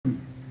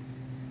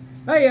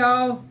Hey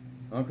y'all,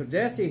 Uncle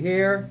Jesse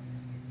here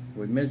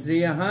with Miss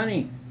Zia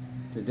Honey.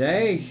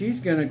 Today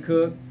she's gonna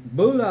cook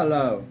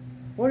bulalo.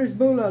 What is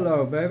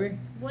bulalo, baby?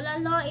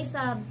 Bulalo is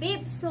a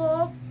beef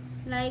soup,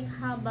 like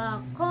have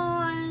a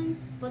corn,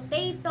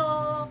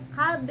 potato,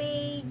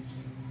 cabbage,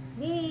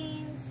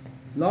 beans.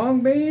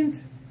 Long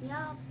beans?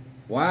 Yup.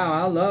 Wow,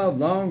 I love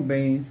long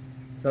beans.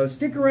 So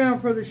stick around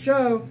for the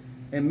show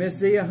and Miss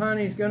Zia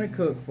Honey's gonna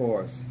cook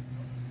for us.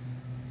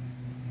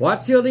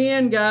 Watch till the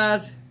end,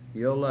 guys.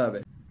 You'll love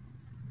it.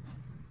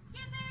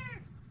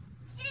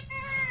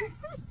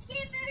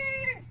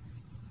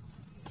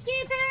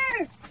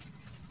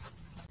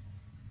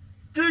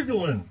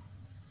 Giggling,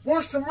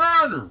 what's the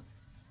matter?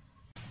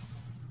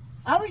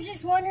 I was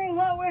just wondering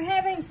what we're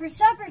having for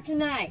supper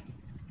tonight.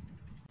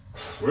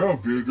 Well,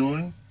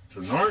 Giggling,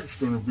 tonight's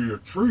going to be a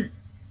treat.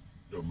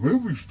 The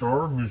movie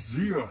star, Miss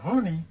Zia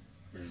Honey,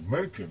 is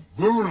making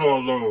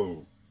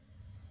bulalo.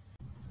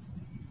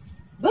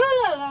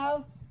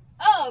 Bulalo?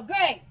 Oh,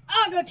 great.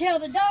 I'll go tell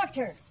the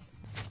doctor.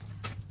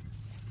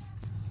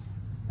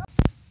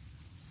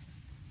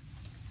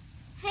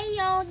 Hey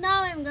y'all,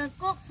 now I'm gonna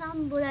cook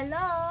some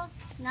bulalo.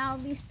 Now I'll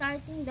be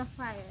starting the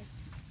fire.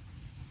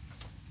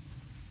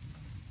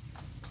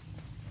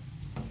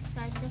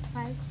 Start the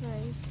fire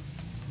first.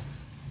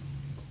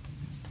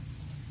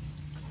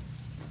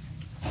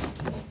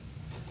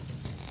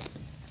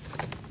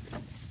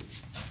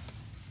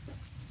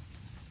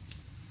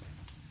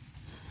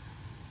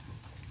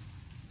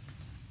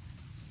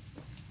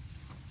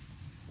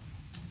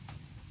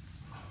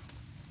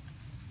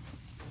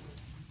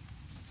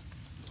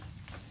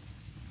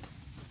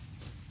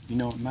 You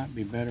know, it might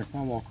be better if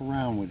I walk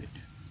around with it.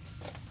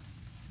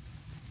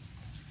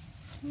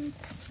 It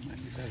might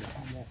be better if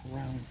I walk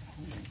around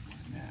with it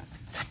now.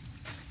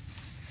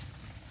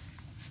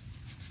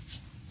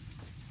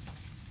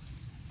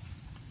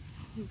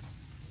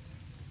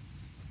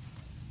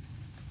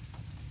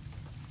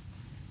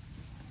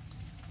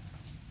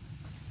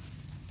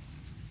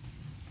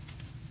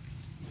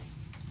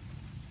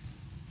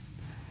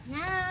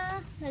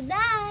 Now,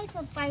 naday,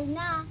 so fire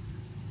na.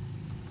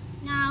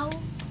 Now,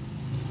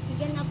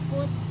 we're gonna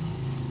put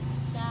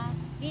the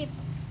beef.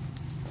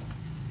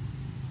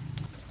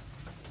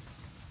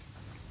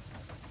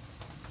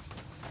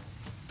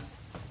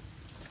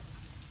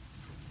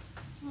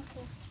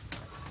 Okay.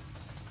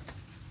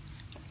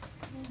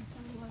 Then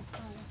some more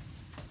fire.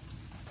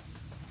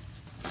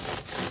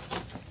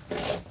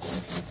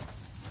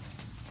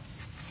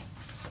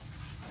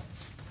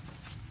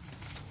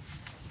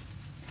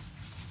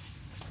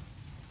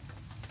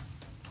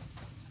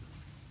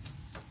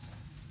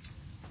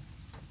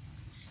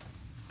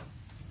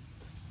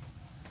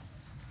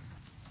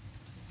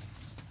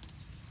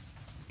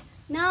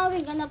 Now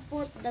we're gonna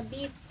put the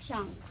beef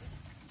chunks.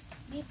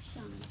 Beef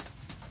chunks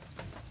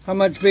How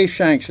much beef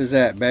shanks is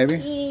that, baby?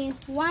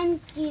 is 1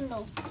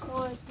 kilo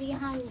or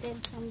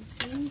 300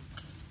 something.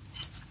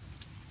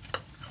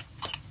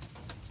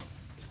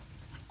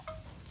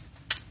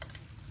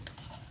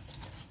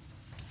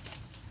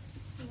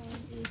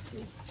 Very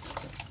easy.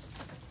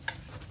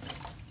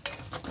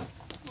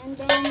 And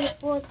then we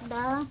put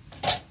the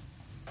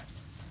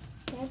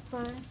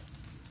pepper.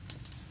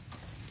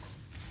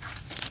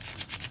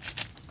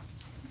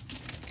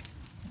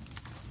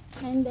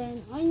 And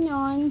then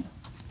onion,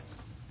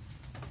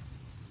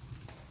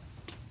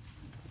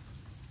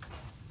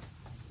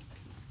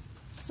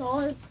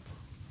 salt,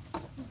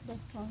 the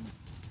salt,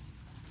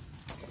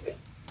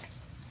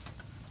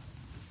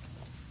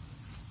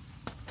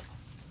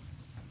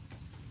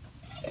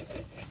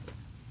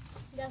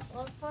 that's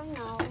all for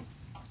now.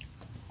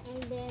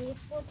 And then we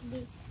put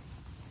this,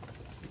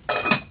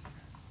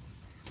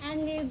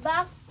 and we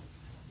back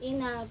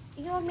in a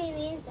few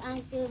minutes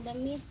until the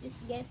meat is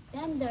get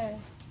tender.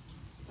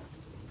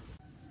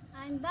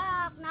 I'm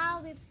back. Now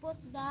we put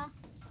the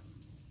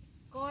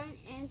corn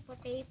and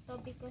potato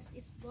because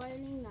it's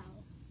boiling now.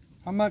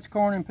 How much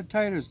corn and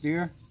potatoes,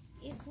 dear?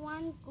 It's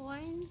 1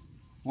 corn.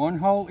 1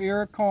 whole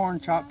ear of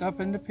corn chopped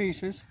up into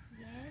pieces.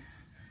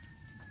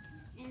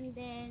 Yes. And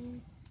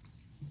then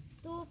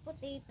 2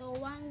 potato,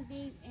 1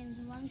 big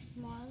and 1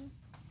 small.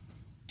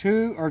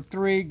 2 or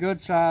 3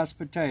 good-sized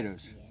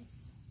potatoes. Yes.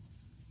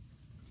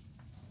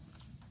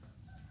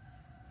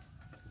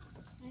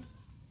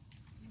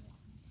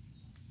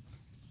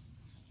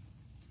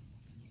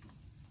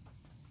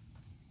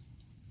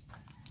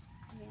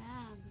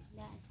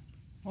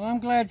 Well,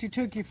 I'm glad you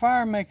took your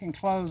fire-making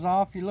clothes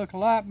off. You look a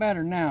lot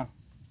better now.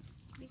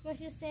 Because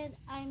you said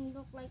I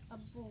look like a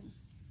boom.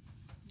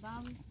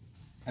 Bum.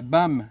 A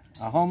bum.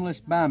 A homeless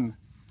bum.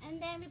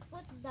 And then we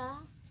put the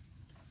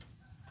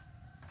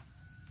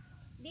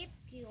beef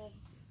cube.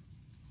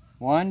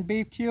 1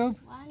 beef cube?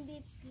 1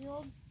 beef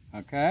cube.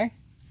 Okay.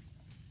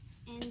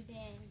 And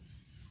then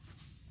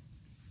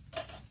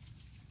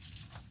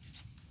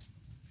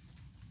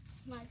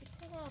magic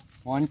syrup.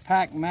 1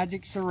 pack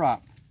magic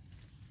syrup.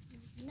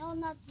 No,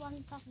 not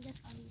 1 pack, just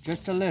a little.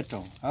 Just a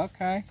little.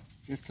 Okay.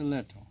 Just a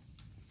little.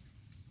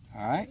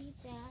 All right.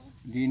 Little.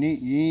 Do you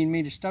need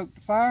me to stoke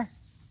the fire?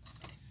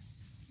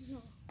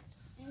 No.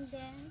 And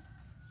then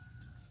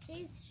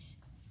Fish.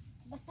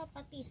 Basta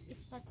patis.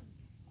 It's patis.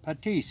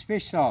 Patis,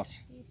 fish sauce.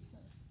 Fish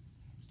sauce.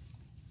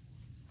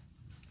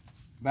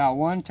 About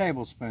 1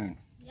 tablespoon.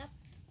 Yep.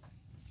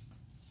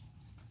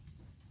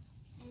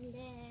 And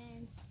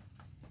then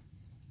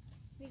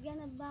we're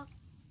gonna bake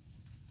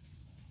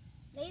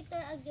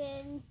later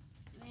again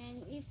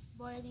when it's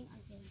boiling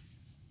again.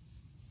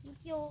 Thank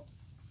you.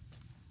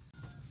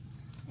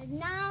 And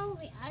now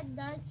we add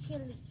the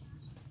chili.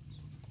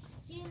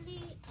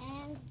 Chili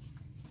and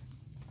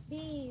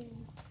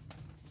beans.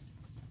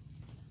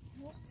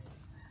 Oops.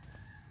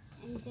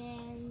 And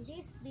then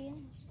this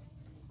bean,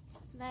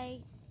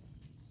 like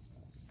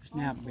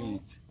Snap okay.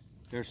 beans.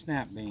 They're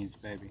snap beans,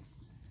 baby.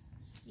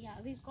 Yeah,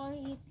 we call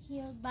it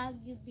here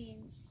Baguio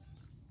beans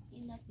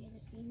in the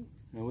Philippines.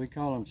 And we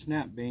call them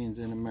snap beans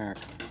in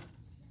America.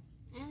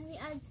 And we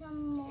add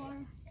some more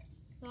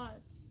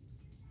salt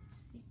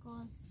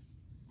because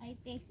I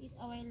taste it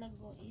a while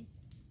ago. It's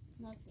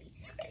not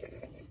taste.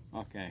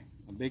 Okay,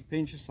 a big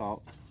pinch of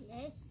salt.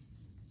 Yes.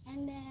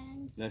 And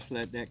then, Let's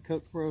let that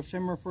cook for a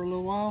simmer for a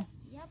little while.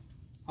 yep.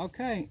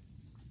 Okay.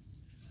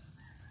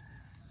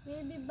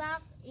 We'll be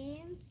back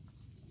in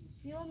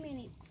few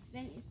minutes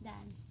when it's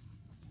done.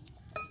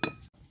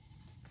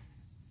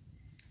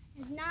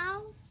 And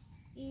now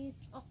is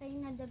okay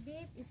na, the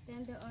beef is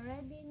tender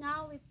already.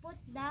 Now we put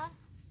the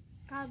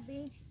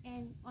cabbage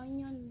and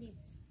onion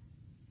leaves.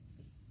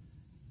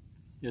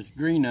 It's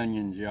green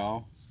onions,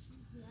 y'all.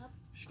 Yep.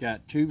 She's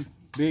got 2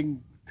 big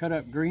cut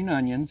up green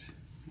onions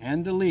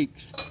and the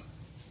leeks.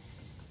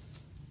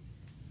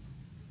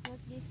 Put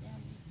this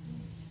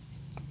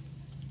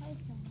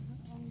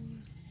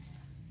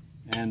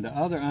And the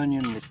other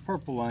onion was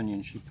purple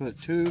onion. She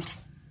put 2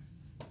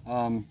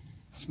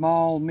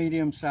 small,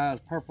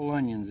 medium-sized purple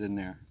onions in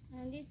there.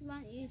 and this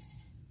one is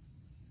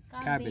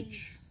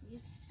Cabbage.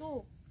 It's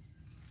 2.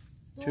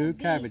 2 big.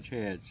 cabbage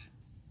heads.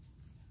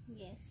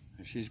 Yes.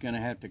 And she's going to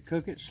have to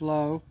cook it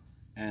slow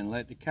and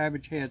let the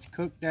cabbage heads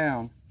cook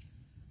down,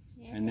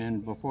 Yes, and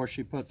then before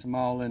she puts them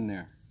all in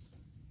there.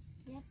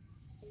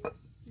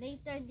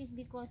 later this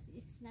because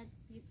it's not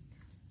fit.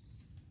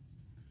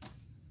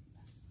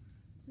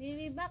 We'll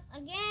be back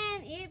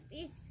again if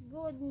it's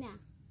good na.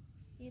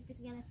 If it's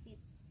gonna fit.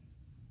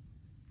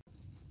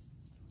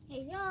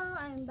 Hey yo,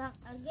 I'm back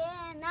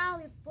again. Now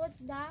we put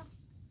the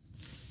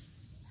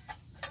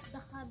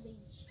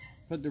cabbage.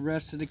 Put the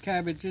rest of the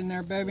cabbage in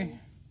there, baby.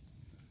 Yes.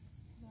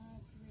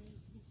 But wait,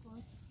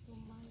 because too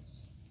much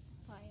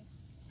fire.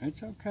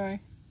 It's okay.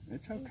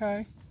 It's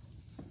okay.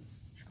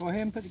 Just go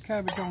ahead and put the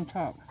cabbage on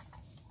top.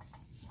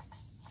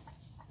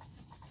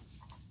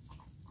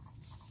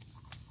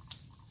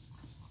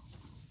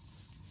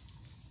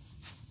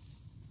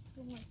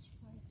 Too much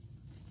fire.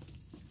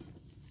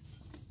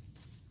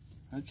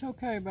 It's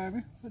okay,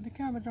 baby. Put the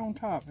cabbage on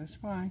top. It's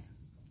fine.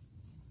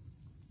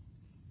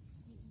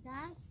 Like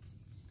that.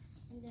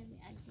 And then we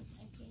add this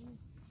again.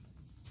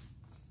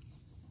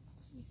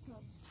 So,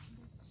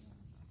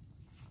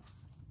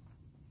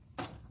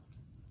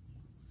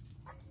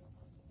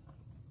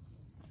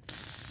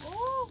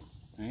 oh!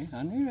 Hey,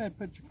 I knew that'd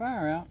put your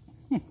fire out.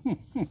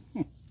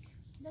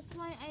 That's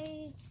why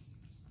I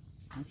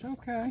It's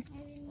okay.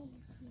 removed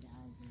the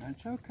other.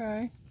 That's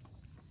okay.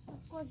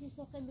 Of course, it's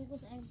okay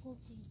because I'm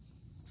cooking.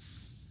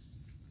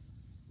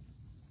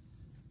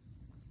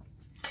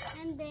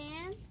 And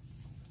then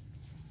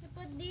we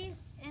put this,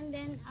 and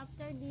then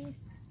after this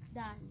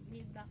done,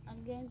 we back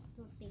again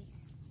to taste.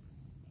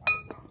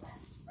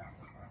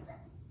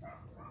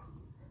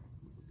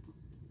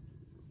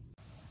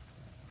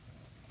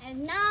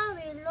 And now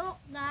we look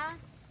the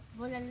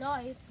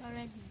bulalo. It's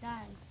already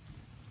done.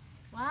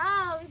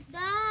 Wow, it's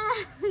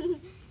done.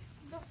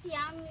 Looks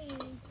yummy.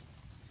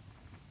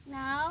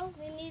 Now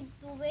we need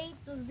to wait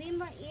to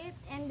simmer it,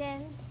 and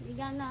then we're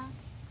gonna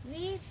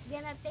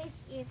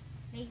taste it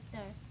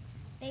later.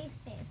 Taste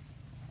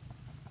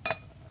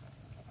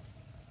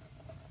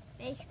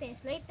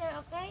later,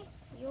 okay?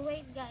 You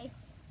wait, guys.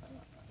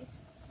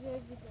 It's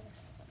very good.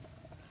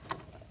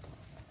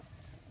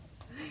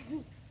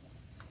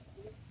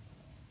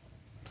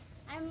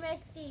 I'm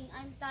resting.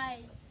 I'm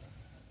tired.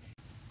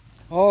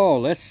 Oh,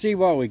 let's see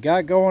what we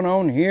got going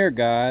on here,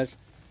 guys.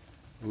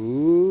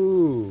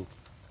 Ooh.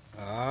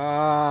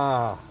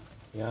 Ah.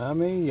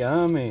 Yummy,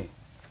 yummy.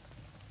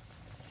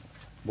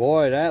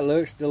 Boy, that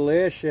looks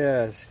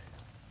delicious.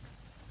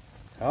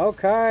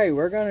 Okay,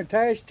 we're going to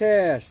taste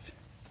test.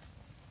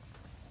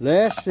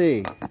 Let's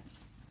see.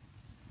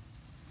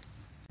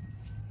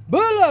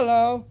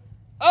 Bulalo.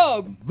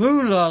 Oh,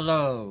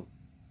 bulalo.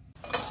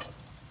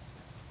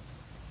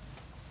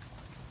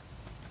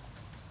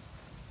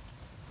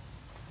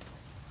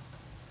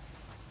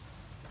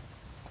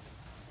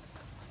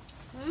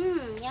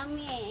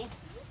 Yummy.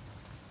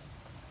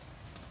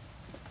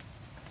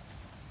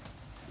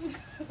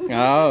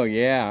 Oh,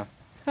 yeah.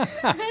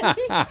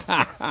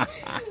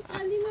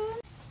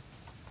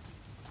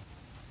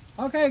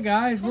 Okay,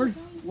 guys,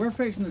 we're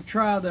fixing to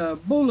try the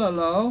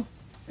bulalo,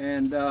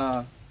 and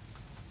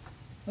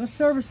let's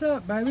serve us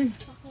up, baby.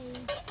 Okay.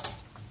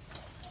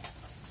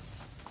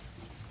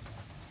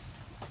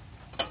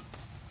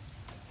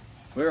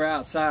 We're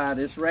outside.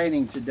 It's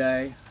raining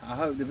today. I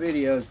hope the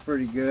video is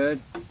pretty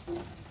good.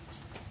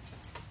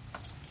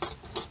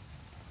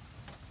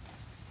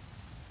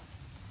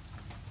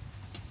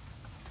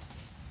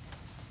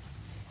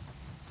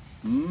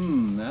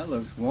 That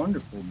looks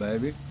wonderful,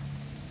 baby.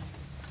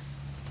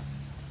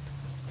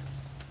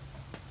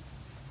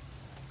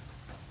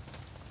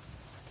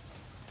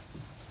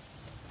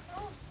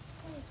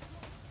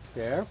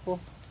 Careful.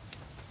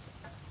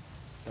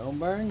 Don't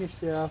burn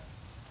yourself.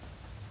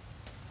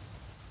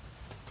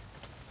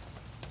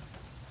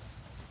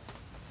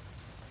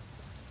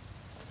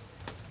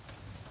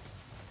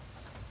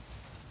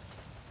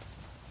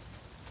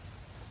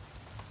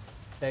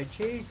 Say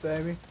cheese,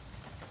 baby.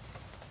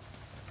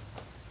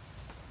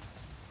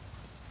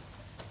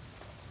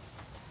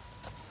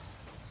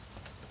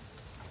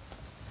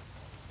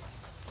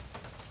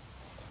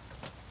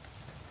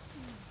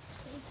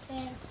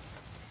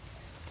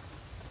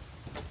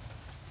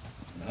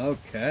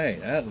 Okay,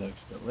 that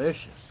looks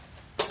delicious.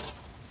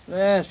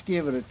 Let's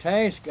give it a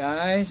taste,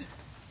 guys.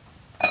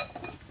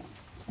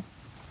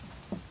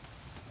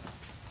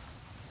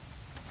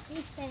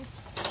 Taste test.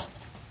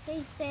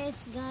 Taste test,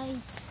 guys.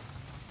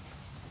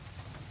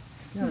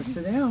 You gotta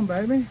sit down,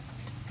 baby.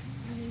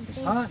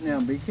 It's hot now,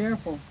 be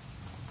careful.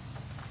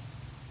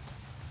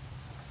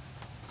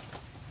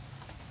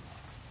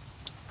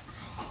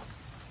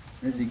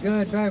 Is he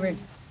good, baby?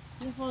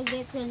 You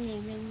forget your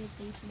name when you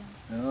taste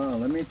that. Oh,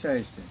 let me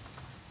taste it.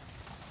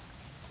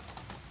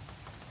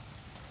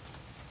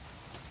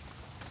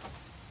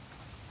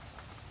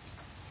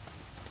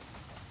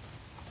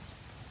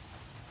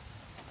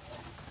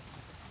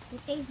 You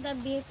taste the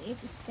beef,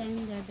 it's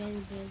tender, very,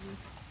 very.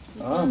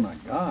 Oh my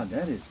God,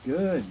 that is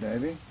good,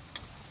 baby.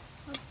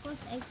 Of course,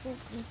 I cook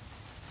it.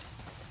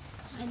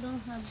 I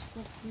don't have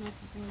cooked not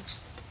good.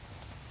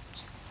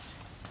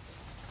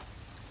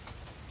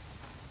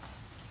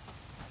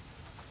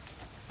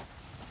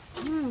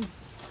 Of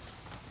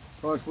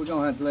course, we're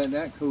gonna have to let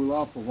that cool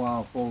off a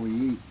while before we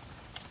eat.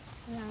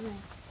 Yeah,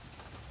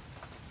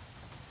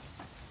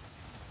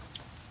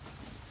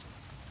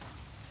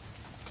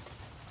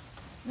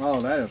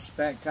 Oh, that is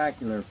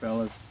spectacular,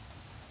 fellas.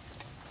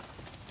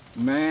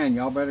 Man,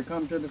 y'all better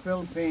come to the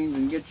Philippines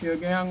and get you a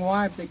young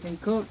wife that can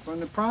cook from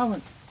the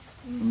province.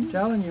 I'm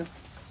telling you.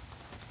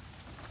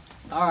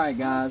 All right,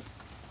 guys.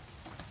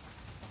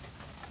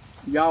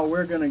 Y'all,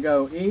 we're going to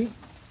go eat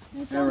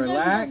and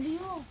relax.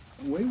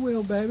 We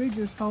will, baby.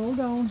 Just hold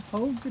on.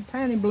 Hold your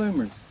panty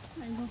bloomers.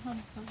 I don't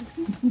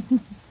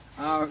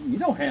have You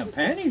don't have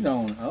panties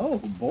on. Oh,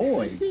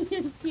 boy.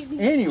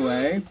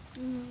 Anyway,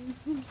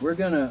 we're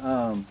going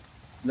to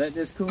let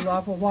this cool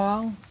off a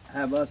while,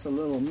 have us a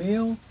little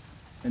meal,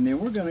 and then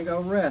we're going to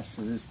go rest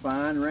for this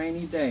fine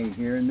rainy day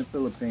here in the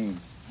Philippines,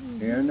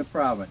 here in the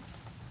province.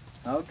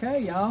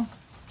 Okay, y'all.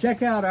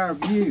 Check out our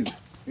view.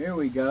 Here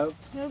we go.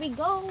 Here we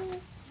go.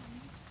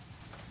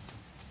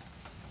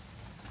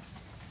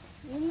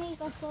 You make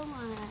a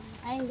song.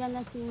 I'm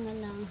gonna sing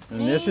na lang.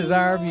 And this is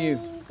our view.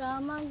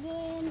 Come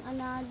again,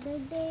 another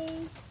day.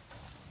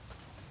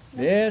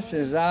 This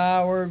is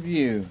our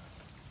view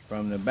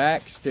from the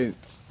back stoop.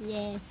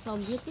 Yes, so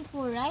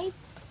beautiful, right?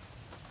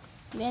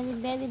 Very,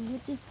 very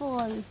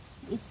beautiful.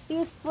 It's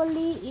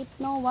peacefully if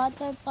no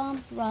water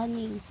pump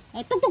running.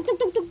 Ay, tuk, tuk, tuk,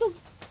 tuk, tuk, tuk.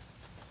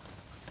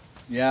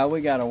 Yeah,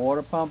 we got a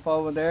water pump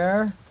over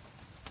there.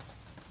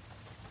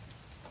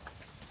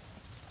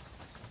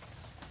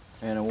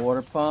 And a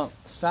water pump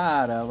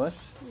side of us.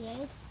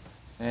 Yes.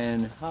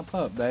 And hop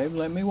up, babe.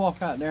 Let me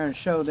walk out there and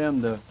show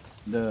them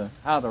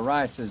how the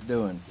rice is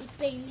doing. It's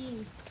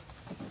raining.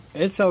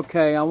 It's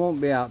okay. I won't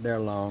be out there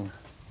long.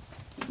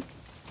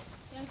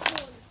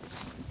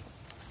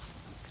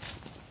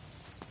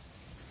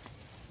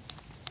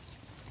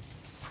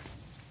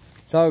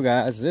 So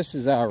guys, this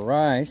is our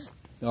rice,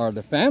 or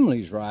the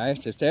family's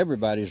rice. It's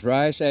everybody's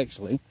rice,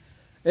 actually.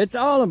 It's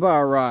all of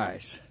our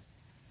rice.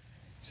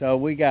 So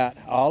we got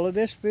all of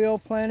this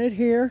field planted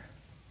here,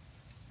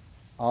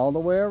 all the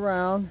way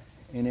around,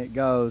 and it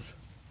goes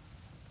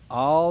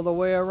all the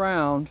way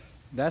around.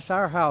 That's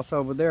our house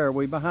over there.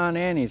 We behind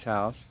Annie's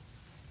house.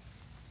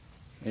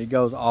 It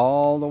goes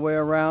all the way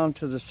around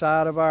to the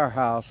side of our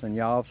house, and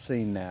y'all have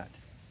seen that.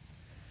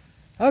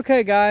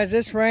 Okay guys,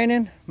 it's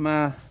raining.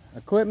 My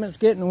equipment's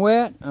getting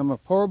wet. I'm a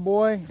poor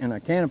boy, and I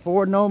can't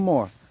afford no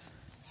more.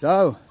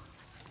 So,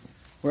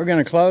 we're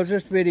gonna close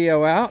this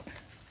video out,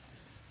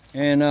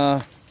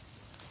 and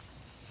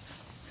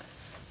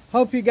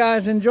hope you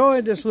guys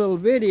enjoyed this little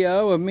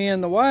video of me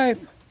and the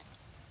wife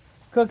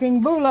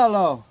cooking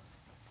bulalo.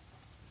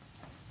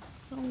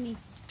 Show me.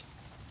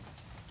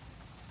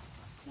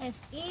 Let's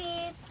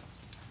eat.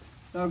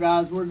 So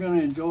guys, we're going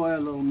to enjoy a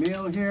little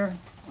meal here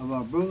of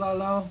our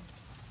bulalo,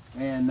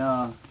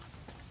 and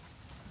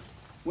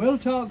we'll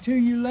talk to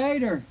you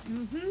later.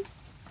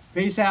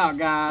 Peace out,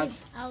 guys.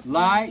 Peace out,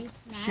 like,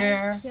 guys.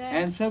 share,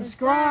 and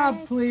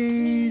subscribe,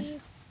 please.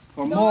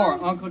 For more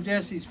Uncle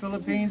Jesse's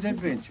Philippines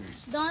adventures.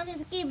 Don't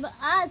skip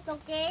us,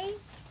 okay?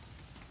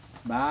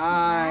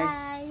 Bye.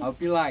 Bye.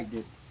 Hope you liked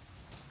it.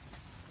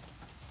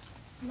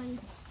 Bye.